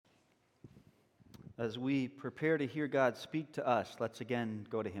As we prepare to hear God speak to us, let's again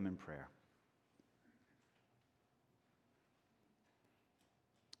go to Him in prayer.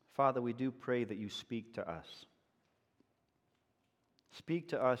 Father, we do pray that you speak to us. Speak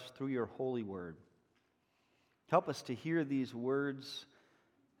to us through your holy word. Help us to hear these words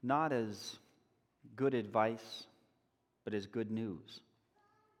not as good advice, but as good news.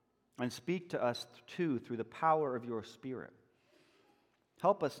 And speak to us too through the power of your Spirit.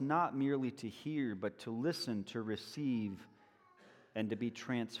 Help us not merely to hear, but to listen, to receive, and to be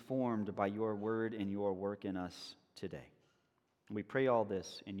transformed by your word and your work in us today. We pray all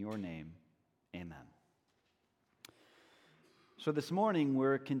this in your name. Amen. So this morning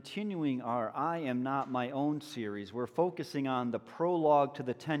we're continuing our I Am Not My Own series. We're focusing on the prologue to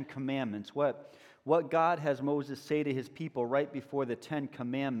the Ten Commandments, what God has Moses say to his people right before the Ten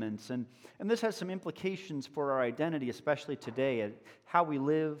Commandments. And this has some implications for our identity, especially today, how we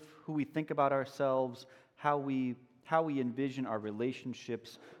live, who we think about ourselves, how we envision our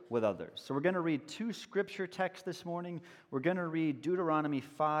relationships with others. So we're going to read two scripture texts this morning. We're going to read Deuteronomy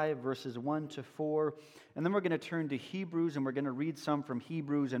 5, verses 1 to 4, and then we're going to turn to Hebrews, and we're going to read some from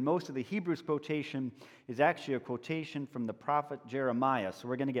Hebrews, and most of the Hebrews quotation is actually a quotation from the prophet Jeremiah. So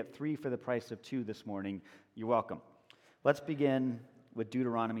we're going to get 3 for the price of 2 this morning. You're welcome. Let's begin with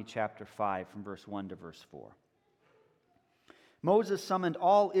Deuteronomy chapter 5, from verse 1 to verse 4. Moses summoned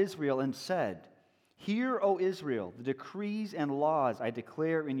all Israel and said, "Hear, O Israel, the decrees and laws I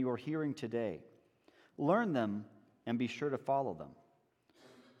declare in your hearing today. Learn them and be sure to follow them.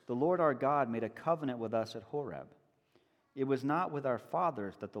 The Lord our God made a covenant with us at Horeb. It was not with our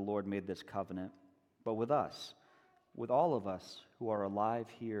fathers that the Lord made this covenant, but with us, with all of us who are alive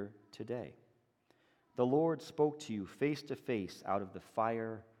here today. The Lord spoke to you face to face out of the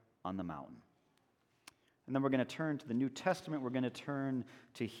fire on the mountain." And then we're going to turn to the New Testament. We're going to turn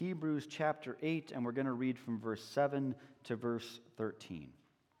to Hebrews chapter 8, and we're going to read from verse 7 to verse 13.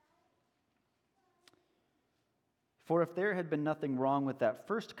 "For if there had been nothing wrong with that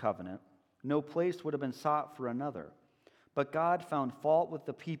first covenant, no place would have been sought for another. But God found fault with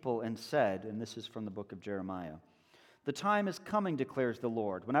the people and said," and this is from the book of Jeremiah, "The time is coming, declares the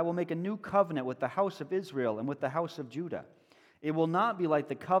Lord, when I will make a new covenant with the house of Israel and with the house of Judah. It will not be like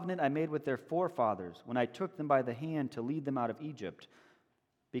the covenant I made with their forefathers when I took them by the hand to lead them out of Egypt,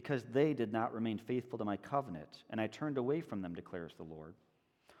 because they did not remain faithful to my covenant, and I turned away from them, declares the Lord.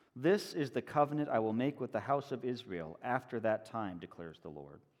 This is the covenant I will make with the house of Israel after that time, declares the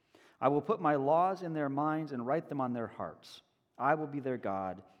Lord. I will put my laws in their minds and write them on their hearts. I will be their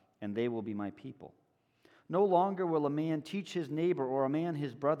God, and they will be my people. No longer will a man teach his neighbor or a man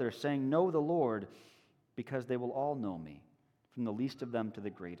his brother, saying, 'Know the Lord,' because they will all know me, from the least of them to the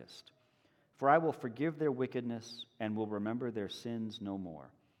greatest. For I will forgive their wickedness and will remember their sins no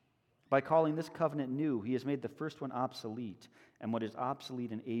more. By calling this covenant new, he has made the first one obsolete, and what is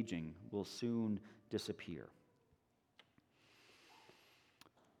obsolete and aging will soon disappear."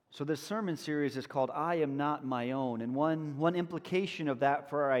 So this sermon series is called I Am Not My Own, and one implication of that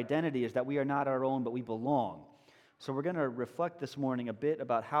for our identity is that we are not our own, but we belong. So we're going to reflect this morning a bit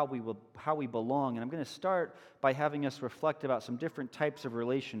about how we belong, and I'm going to start by having us reflect about some different types of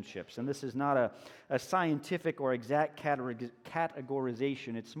relationships. And this is not a scientific or exact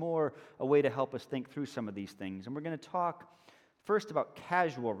categorization. It's more a way to help us think through some of these things. And we're going to talk first about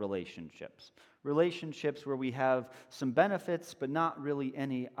casual relationships, relationships where we have some benefits but not really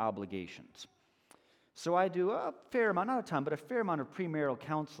any obligations. So I do a fair amount, not a ton, but a fair amount of premarital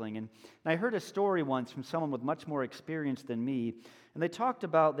counseling. And I heard a story once from someone with much more experience than me. And they talked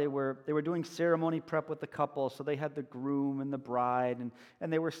about they were doing ceremony prep with the couple. So they had the groom and the bride,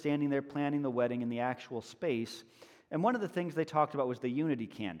 and they were standing there planning the wedding in the actual space. And one of the things they talked about was the unity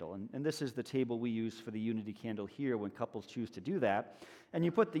candle. And this is the table we use for the unity candle here when couples choose to do that. And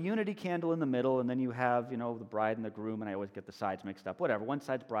you put the unity candle in the middle, and then you have, the bride and the groom. And I always get the sides mixed up. Whatever, one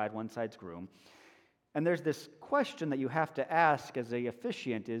side's bride, one side's groom. And there's this question that you have to ask as a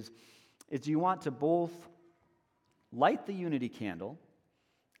officiant is do you want to both light the unity candle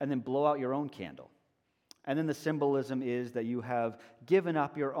and then blow out your own candle? And then the symbolism is that you have given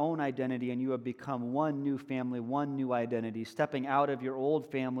up your own identity and you have become one new family, one new identity, stepping out of your old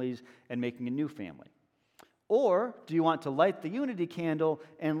families and making a new family. Or do you want to light the unity candle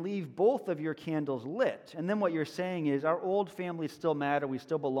and leave both of your candles lit? And then what you're saying is our old families still matter. We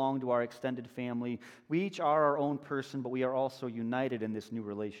still belong to our extended family. We each are our own person, but we are also united in this new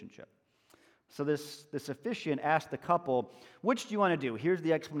relationship. So this officiant asked the couple, which do you want to do? Here's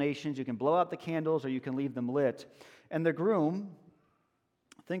the explanations. You can blow out the candles or you can leave them lit. And the groom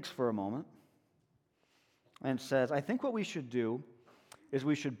thinks for a moment and says, I think what we should do is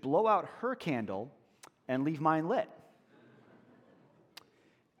we should blow out her candle and leave mine lit.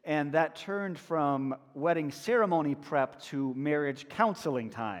 And that turned from wedding ceremony prep to marriage counseling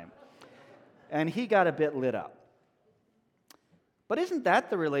time. And he got a bit lit up. But isn't that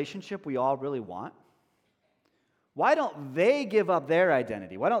the relationship we all really want? Why don't they give up their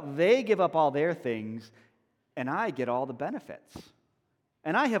identity? Why don't they give up all their things and I get all the benefits?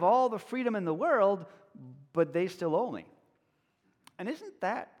 And I have all the freedom in the world, but they still owe me. And isn't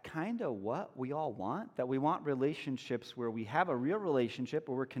that kind of what we all want? That we want relationships where we have a real relationship,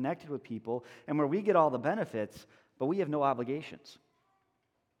 where we're connected with people, and where we get all the benefits, but we have no obligations.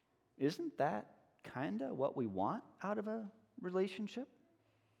 Isn't that kind of what we want out of a relationship?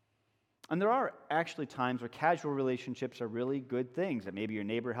 And there are actually times where casual relationships are really good things, that maybe your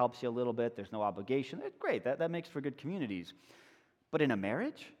neighbor helps you a little bit, there's no obligation. That's great, that makes for good communities. But in a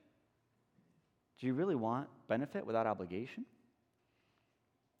marriage, do you really want benefit without obligation?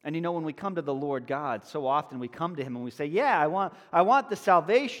 And when we come to the Lord God, so often we come to Him and we say, yeah, I want the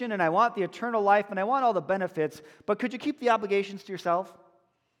salvation and I want the eternal life and I want all the benefits, but could you keep the obligations to yourself?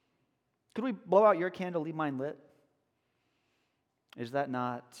 Could we blow out your candle, leave mine lit? Is that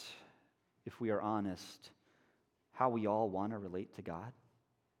not, if we are honest, how we all want to relate to God?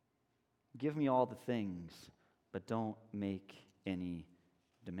 Give me all the things, but don't make any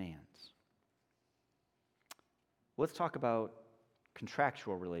demands. Let's talk about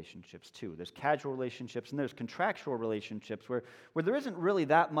contractual relationships too. There's casual relationships and there's contractual relationships where there isn't really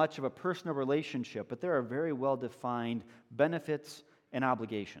that much of a personal relationship, but there are very well-defined benefits and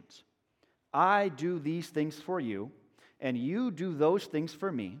obligations. I do these things for you, and you do those things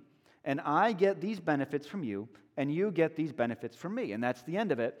for me, and I get these benefits from you, and you get these benefits from me, and that's the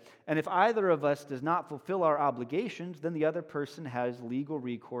end of it. And if either of us does not fulfill our obligations, then the other person has legal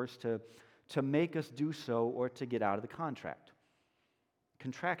recourse to make us do so or to get out of the contract.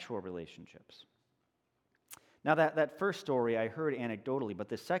 Contractual relationships. Now that first story I heard anecdotally, but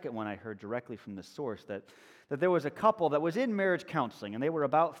the second one I heard directly from the source, that there was a couple that was in marriage counseling, and they were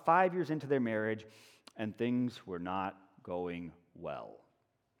about 5 years into their marriage, and things were not going well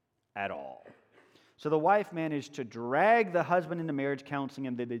at all. So the wife managed to drag the husband into marriage counseling,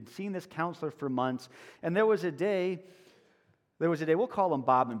 and they'd been seeing this counselor for months, and there was a day, we'll call them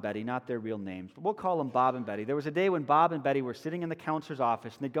Bob and Betty, not their real names, but we'll call them Bob and Betty. There was a day when Bob and Betty were sitting in the counselor's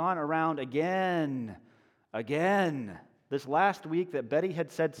office, and they'd gone around again, this last week that Betty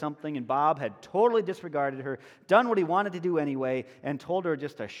had said something, and Bob had totally disregarded her, done what he wanted to do anyway, and told her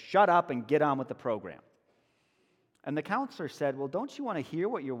just to shut up and get on with the program. And the counselor said, well, don't you want to hear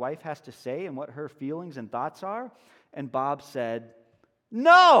what your wife has to say and what her feelings and thoughts are? And Bob said,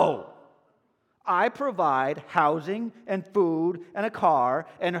 no! I provide housing and food and a car,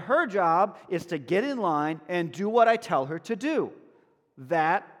 and her job is to get in line and do what I tell her to do.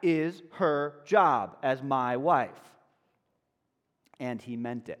 That is her job as my wife. And he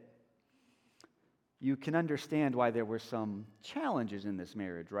meant it. You can understand why there were some challenges in this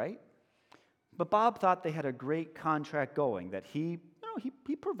marriage, right? But Bob thought they had a great contract going, that he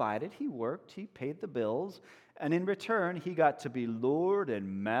provided, he worked, he paid the bills, and in return, he got to be Lord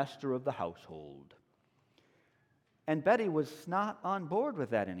and master of the household. And Betty was not on board with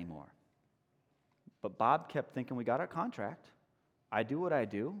that anymore. But Bob kept thinking, we got our contract. I do what I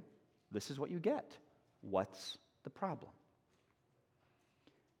do. This is what you get. What's the problem?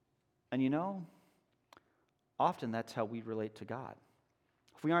 And often that's how we relate to God.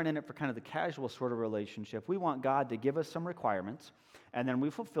 If we aren't in it for kind of the casual sort of relationship, we want God to give us some requirements, and then we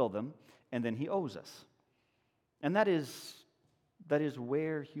fulfill them, and then He owes us. And that is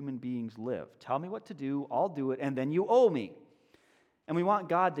where human beings live. Tell me what to do, I'll do it, and then you owe me. And we want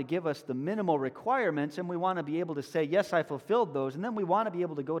God to give us the minimal requirements, and we want to be able to say, yes, I fulfilled those, and then we want to be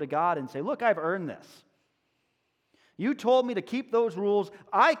able to go to God and say, look, I've earned this. You told me to keep those rules,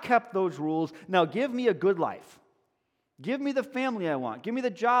 I kept those rules, now give me a good life. Give me the family I want. Give me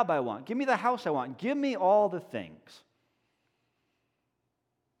the job I want. Give me the house I want. Give me all the things.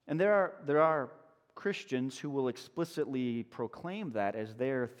 And there are Christians who will explicitly proclaim that as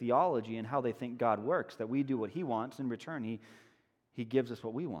their theology and how they think God works, that we do what He wants, in return He gives us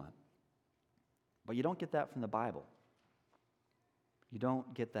what we want. But you don't get that from the Bible. You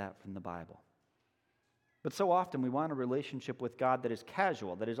don't get that from the Bible. But so often we want a relationship with God that is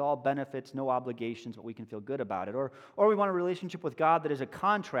casual, that is all benefits, no obligations, but we can feel good about it. Or we want a relationship with God that is a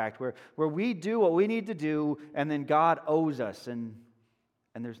contract where we do what we need to do and then God owes us, and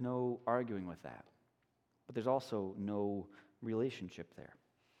there's no arguing with that. But there's also no relationship there.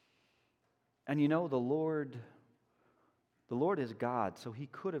 And the Lord is God, so He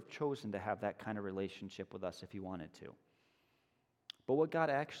could have chosen to have that kind of relationship with us if He wanted to. But what God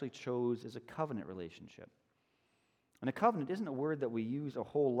actually chose is a covenant relationship. And a covenant isn't a word that we use a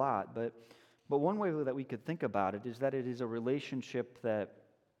whole lot, but one way that we could think about it is that it is a relationship that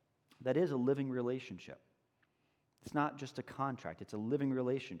is a living relationship. It's not just a contract, it's a living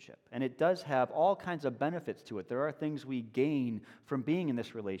relationship. And it does have all kinds of benefits to it. There are things we gain from being in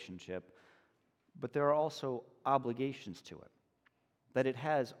this relationship, but there are also obligations to it. That it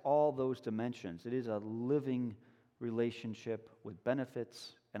has all those dimensions. It is a living relationship with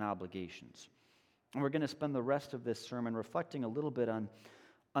benefits and obligations. And we're going to spend the rest of this sermon reflecting a little bit on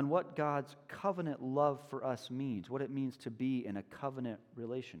what God's covenant love for us means, what it means to be in a covenant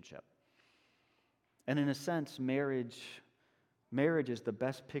relationship. And in a sense, marriage is the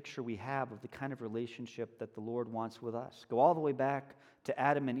best picture we have of the kind of relationship that the Lord wants with us. Go all the way back to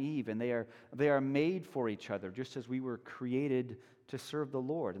Adam and Eve, and they are made for each other, just as we were created to serve the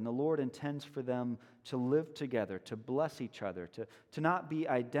Lord. And the Lord intends for them to live together, to bless each other, to not be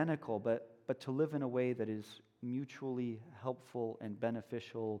identical, but to live in a way that is mutually helpful and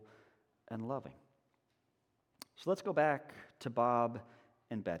beneficial and loving. So let's go back to Bob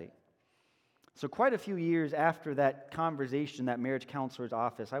and Betty. So quite a few years after that conversation, that marriage counselor's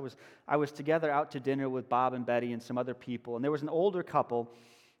office, I was together out to dinner with Bob and Betty and some other people, and there was an older couple,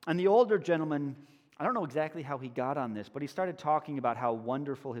 and the older gentleman, I don't know exactly how he got on this, but he started talking about how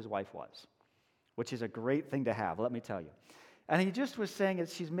wonderful his wife was, which is a great thing to have, let me tell you. And he just was saying that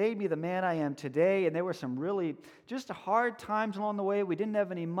she's made me the man I am today, and there were some really just hard times along the way. We didn't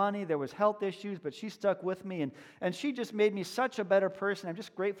have any money. There was health issues, but she stuck with me, and she just made me such a better person. I'm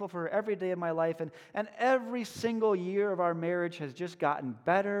just grateful for her every day of my life, and every single year of our marriage has just gotten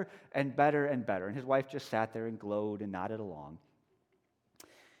better and better and better. And his wife just sat there and glowed and nodded along.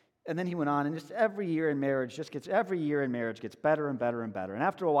 And then he went on, and just every year in marriage gets better and better and better. And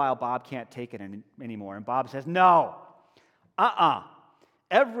after a while, Bob can't take it anymore, and Bob says, no.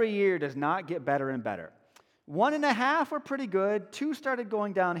 Every year does not get better and better. 1.5 were pretty good. 2 started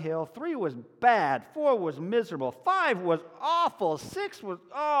going downhill. 3 was bad. 4 was miserable. 5 was awful. 6 was,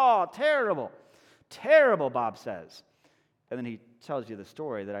 terrible. Terrible, Bob says. And then he tells you the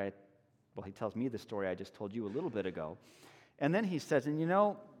story he tells me the story I just told you a little bit ago. And then he says, and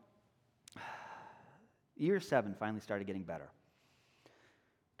year 7 finally started getting better.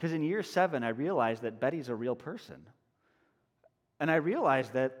 Because in year 7, I realized that Betty's a real person. And I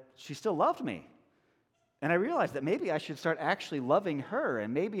realized that she still loved me. And I realized that maybe I should start actually loving her.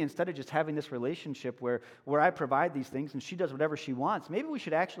 And maybe instead of just having this relationship where I provide these things and she does whatever she wants, maybe we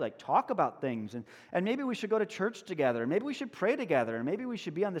should actually talk about things. And maybe we should go to church together. And maybe we should pray together. And maybe we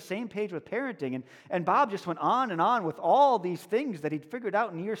should be on the same page with parenting. And Bob just went on and on with all these things that he'd figured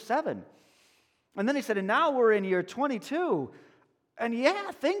out in year 7. And then he said, and now we're in year 22. And yeah,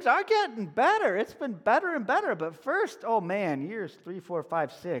 things are getting better. It's been better and better. But first, years 3, 4,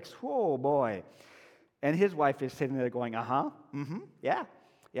 5, 6. Oh, boy. And his wife is sitting there going, yeah,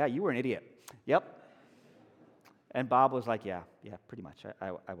 you were an idiot. Yep. And Bob was like, yeah, pretty much.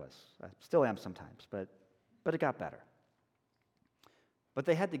 I was. I still am sometimes, but it got better. But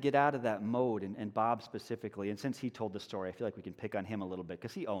they had to get out of that mode, and Bob specifically, and since he told the story, I feel like we can pick on him a little bit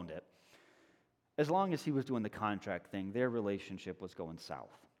because he owned it. As long as he was doing the contract thing, their relationship was going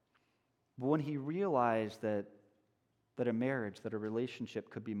south. But when he realized that a marriage, that a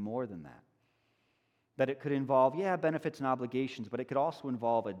relationship could be more than that it could involve, benefits and obligations, but it could also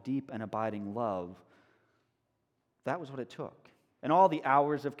involve a deep and abiding love, that was what it took. And all the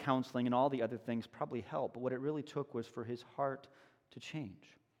hours of counseling and all the other things probably helped, but what it really took was for his heart to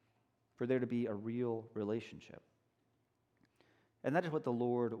change, for there to be a real relationship. And that is what the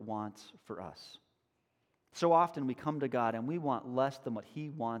Lord wants for us. So often we come to God and we want less than what He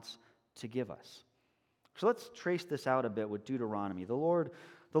wants to give us. So let's trace this out a bit with Deuteronomy. The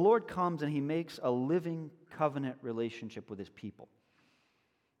Lord comes and He makes a living covenant relationship with His people.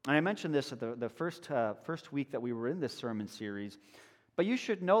 And I mentioned this at the first week that we were in this sermon series. But you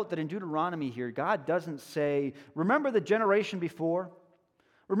should note that in Deuteronomy here, God doesn't say, remember the generation before?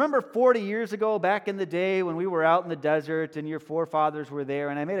 Remember 40 years ago, back in the day when we were out in the desert and your forefathers were there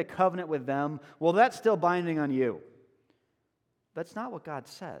and I made a covenant with them? Well, that's still binding on you. That's not what God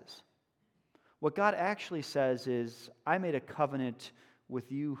says. What God actually says is, I made a covenant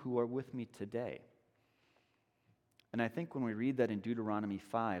with you who are with me today. And I think when we read that in Deuteronomy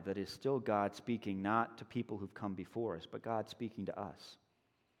 5, that is still God speaking not to people who've come before us, but God speaking to us.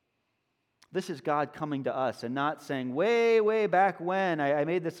 This is God coming to us and not saying, way, way back when I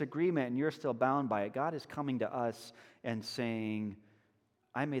made this agreement and you're still bound by it. God is coming to us and saying,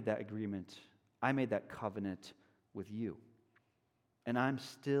 I made that agreement, I made that covenant with you. And I'm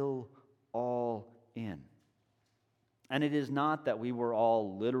still all in. And it is not that we were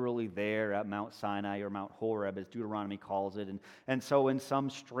all literally there at Mount Sinai or Mount Horeb, as Deuteronomy calls it, and so in some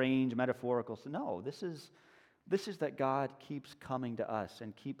strange metaphorical sense. No, this is that God keeps coming to us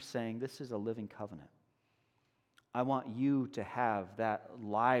and keeps saying, this is a living covenant. I want you to have that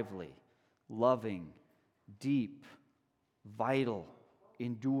lively, loving, deep, vital,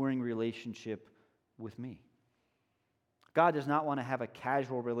 enduring relationship with me. God does not want to have a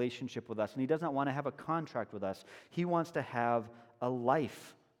casual relationship with us, and He does not want to have a contract with us. He wants to have a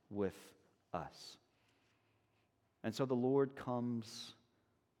life with us. And so the Lord comes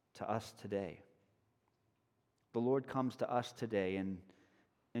to us today. The Lord comes to us today, and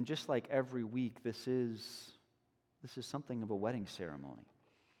just like every week, this is something of a wedding ceremony,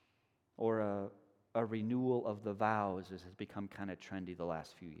 or a renewal of the vows, as has become kind of trendy the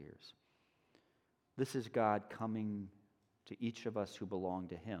last few years. This is God coming to each of us who belong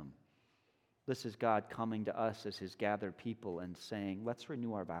to Him. This is God coming to us as His gathered people and saying, let's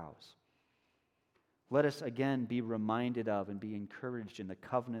renew our vows. Let us again be reminded of and be encouraged in the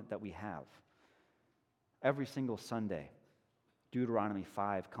covenant that we have. Every single Sunday, Deuteronomy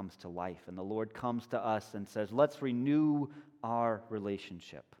 5 comes to life, and the Lord comes to us and says, let's renew our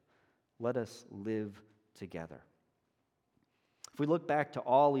relationship. Let us live together. If we look back to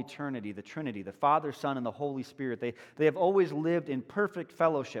all eternity, the Trinity, the Father, Son, and the Holy Spirit, they have always lived in perfect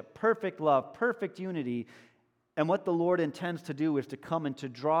fellowship, perfect love, perfect unity. And what the Lord intends to do is to come and to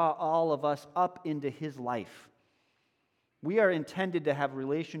draw all of us up into His life. We are intended to have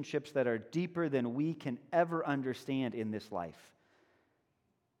relationships that are deeper than we can ever understand in this life.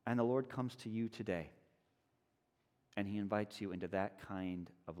 And the Lord comes to you today, and He invites you into that kind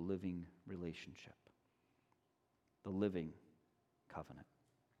of living relationship. The living covenant.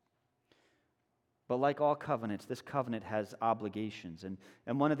 But like all covenants, this covenant has obligations,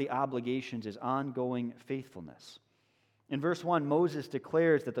 and one of the obligations is ongoing faithfulness. In verse 1, Moses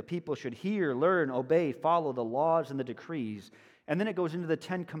declares that the people should hear, learn, obey, follow the laws and the decrees. And then it goes into the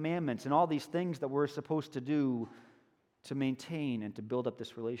 10 Commandments and all these things that we're supposed to do to maintain and to build up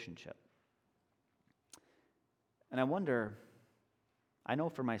this relationship. And I know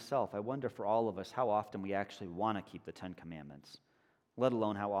for myself, I wonder for all of us how often we actually want to keep the 10 Commandments, let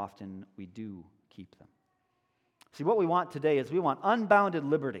alone how often we do keep them. See, what we want today is we want unbounded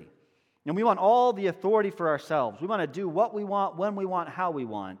liberty. And we want all the authority for ourselves. We want to do what we want, when we want, how we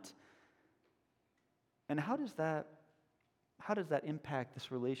want. And how does that impact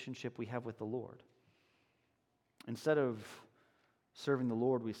this relationship we have with the Lord? Instead of serving the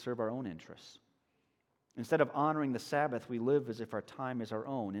Lord, we serve our own interests. Instead of honoring the Sabbath, we live as if our time is our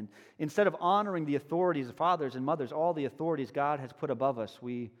own. And instead of honoring the authorities, fathers and mothers, all the authorities God has put above us,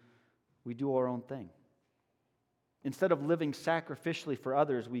 we do our own thing. Instead of living sacrificially for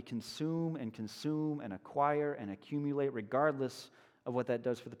others, we consume and acquire and accumulate regardless of what that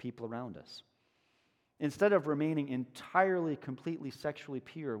does for the people around us. Instead of remaining entirely, completely sexually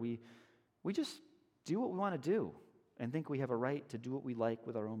pure, we just do what we want to do and think we have a right to do what we like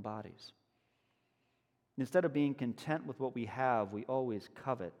with our own bodies. Instead of being content with what we have, we always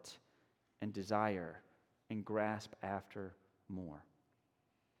covet and desire and grasp after more.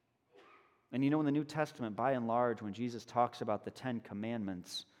 And in the New Testament, by and large, when Jesus talks about the 10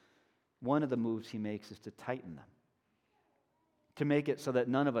 Commandments, one of the moves He makes is to tighten them. To make it so that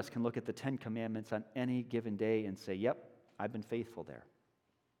none of us can look at the 10 Commandments on any given day and say, yep, I've been faithful there.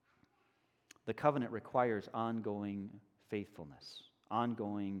 The covenant requires ongoing faithfulness,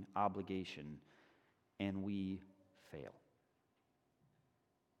 ongoing obligation, and we fail.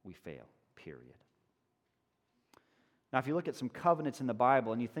 We fail, period. Now, if you look at some covenants in the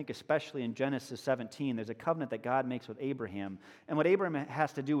Bible, and you think especially in Genesis 17, there's a covenant that God makes with Abraham, and what Abraham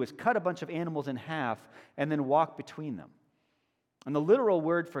has to do is cut a bunch of animals in half and then walk between them. And the literal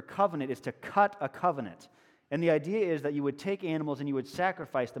word for covenant is to cut a covenant. And the idea is that you would take animals and you would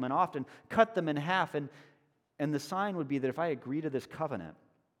sacrifice them and often cut them in half, and the sign would be that if I agree to this covenant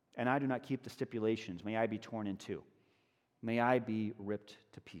and I do not keep the stipulations, may I be torn in two. May I be ripped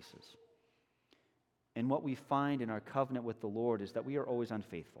to pieces. And what we find in our covenant with the Lord is that we are always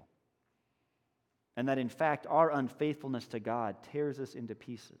unfaithful. And that in fact, our unfaithfulness to God tears us into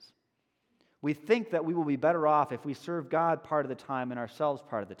pieces. We think that we will be better off if we serve God part of the time and ourselves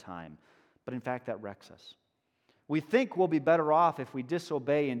part of the time. But in fact, that wrecks us. We think we'll be better off if we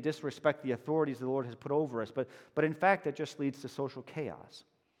disobey and disrespect the authorities the Lord has put over us. But in fact, that just leads to social chaos.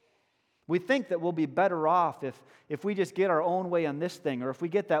 We think that we'll be better off if we just get our own way on this thing, or if we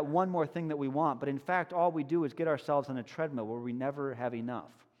get that one more thing that we want. But in fact, all we do is get ourselves on a treadmill where we never have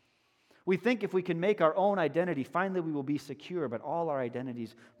enough. We think if we can make our own identity, finally we will be secure, but all our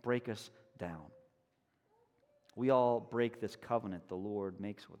identities break us down. We all break this covenant the Lord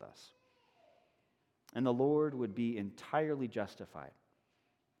makes with us. And the Lord would be entirely justified,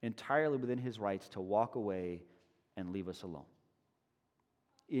 entirely within his rights to walk away and leave us alone.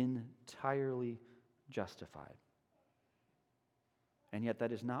 Entirely justified. And yet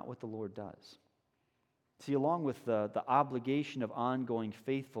that is not what the Lord does. See, along with the obligation of ongoing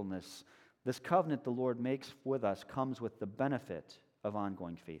faithfulness, this covenant the Lord makes with us comes with the benefit of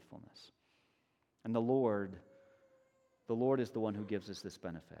ongoing faithfulness. And the Lord is the one who gives us this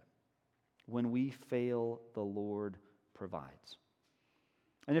benefit. When we fail, the Lord provides.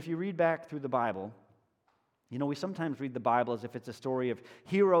 And if you read back through the Bible, we sometimes read the Bible as if it's a story of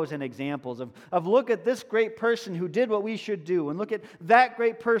heroes and examples of look at this great person who did what we should do, and look at that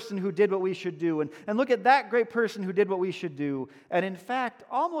great person who did what we should do, and look at that great person who did what we should do. And in fact,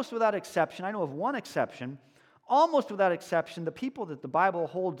 almost without exception, I know of one exception, almost without exception, the people that the Bible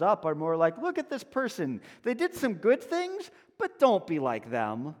holds up are more like, look at this person. They did some good things, but don't be like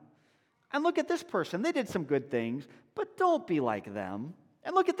them. And look at this person. They did some good things, but don't be like them.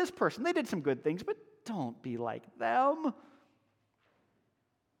 And look at this person. They did some good things, but don't be like them.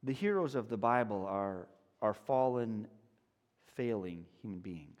 The heroes of the Bible are fallen, failing human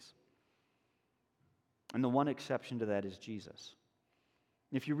beings. And the one exception to that is Jesus.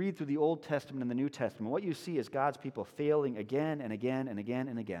 If you read through the Old Testament and the New Testament, what you see is God's people failing again and again and again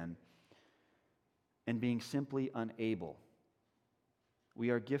and again, and being simply unable. We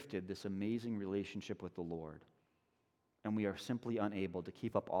are gifted this amazing relationship with the Lord, and we are simply unable to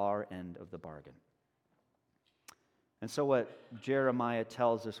keep up our end of the bargain. And so what Jeremiah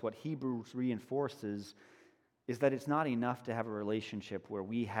tells us, what Hebrews reinforces, is that it's not enough to have a relationship where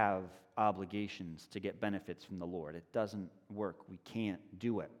we have obligations to get benefits from the Lord. It doesn't work. We can't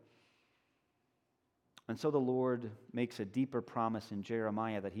do it. And so the Lord makes a deeper promise in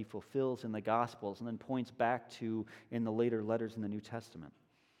Jeremiah that he fulfills in the Gospels and then points back to in the later letters in the New Testament.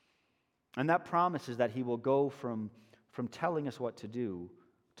 And that promise is that he will go from telling us what to do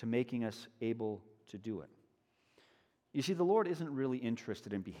to making us able to do it. You see, the Lord isn't really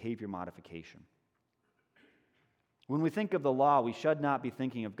interested in behavior modification. When we think of the law, we should not be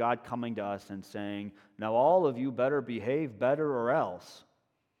thinking of God coming to us and saying, now all of you better behave better or else.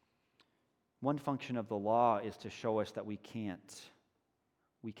 One function of the law is to show us that we cannot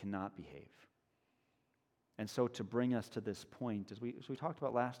behave. And so to bring us to this point, as we talked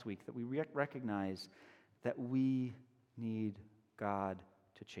about last week, that we recognize that we need God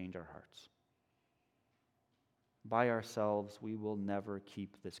to change our hearts. By ourselves, we will never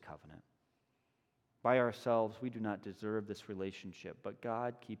keep this covenant. By ourselves, we do not deserve this relationship, but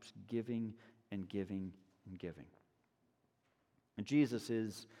God keeps giving and giving and giving. And Jesus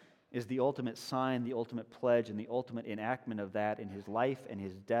is the ultimate sign, the ultimate pledge, and the ultimate enactment of that in his life and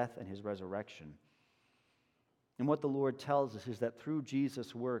his death and his resurrection. And what the Lord tells us is that through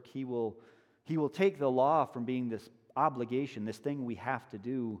Jesus' work, he will take the law from being this obligation, this thing we have to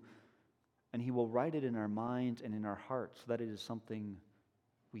do, and he will write it in our minds and in our hearts so that it is something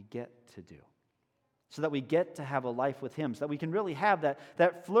we get to do. So that we get to have a life with him, so that we can really have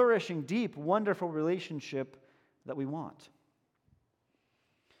that flourishing, deep, wonderful relationship that we want.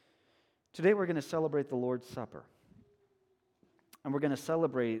 Today we're going to celebrate the Lord's Supper. And we're going to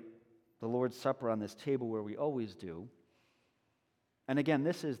celebrate the Lord's Supper on this table where we always do. And again,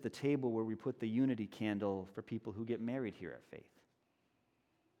 this is the table where we put the unity candle for people who get married here at Faith.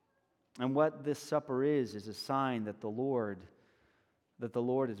 And what this supper is a sign that the Lord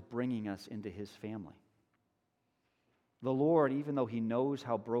is bringing us into his family. The Lord, even though he knows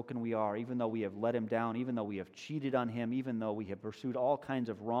how broken we are, even though we have let him down, even though we have cheated on him, even though we have pursued all kinds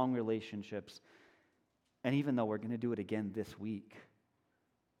of wrong relationships, and even though we're going to do it again this week,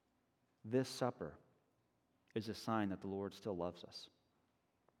 this supper is a sign that the Lord still loves us,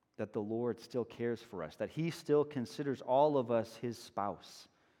 that the Lord still cares for us, that he still considers all of us his spouse,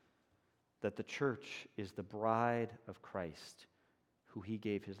 that the church is the bride of Christ who he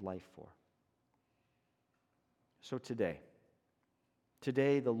gave his life for. So today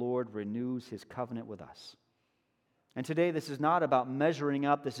the Lord renews his covenant with us. And today this is not about measuring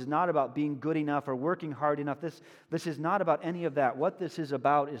up, this is not about being good enough or working hard enough, this is not about any of that. What this is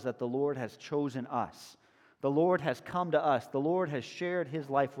about is that the Lord has chosen us. The Lord has come to us. The Lord has shared his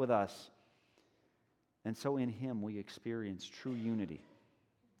life with us. And so in him we experience true unity,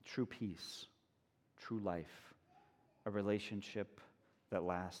 true peace, true life, a relationship that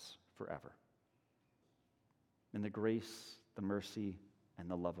lasts forever. In the grace, the mercy, and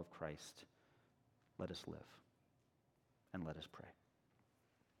the love of Christ, let us live and let us pray.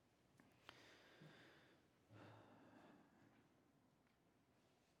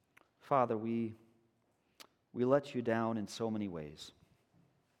 Father, we we let you down in so many ways.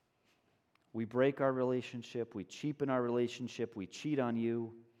 We break our relationship, we cheapen our relationship, we cheat on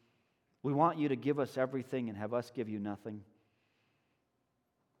you. We want you to give us everything and have us give you nothing.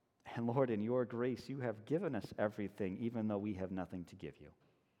 And Lord, in your grace, you have given us everything, even though we have nothing to give you.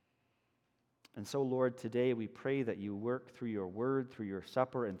 And so, Lord, today we pray that you work through your word, through your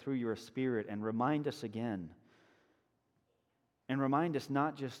supper, and through your Spirit, and remind us again. And remind us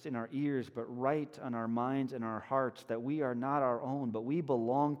not just in our ears, but right on our minds and our hearts that we are not our own, but we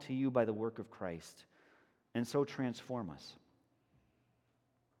belong to you by the work of Christ. And so transform us.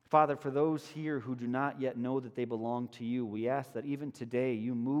 Father, for those here who do not yet know that they belong to you, we ask that even today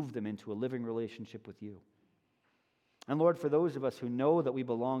you move them into a living relationship with you. And Lord, for those of us who know that we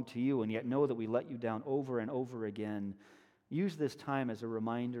belong to you and yet know that we let you down over and over again, use this time as a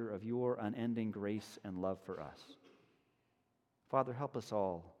reminder of your unending grace and love for us. Father, help us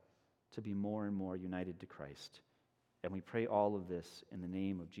all to be more and more united to Christ. And we pray all of this in the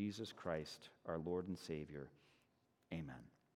name of Jesus Christ, our Lord and Savior. Amen.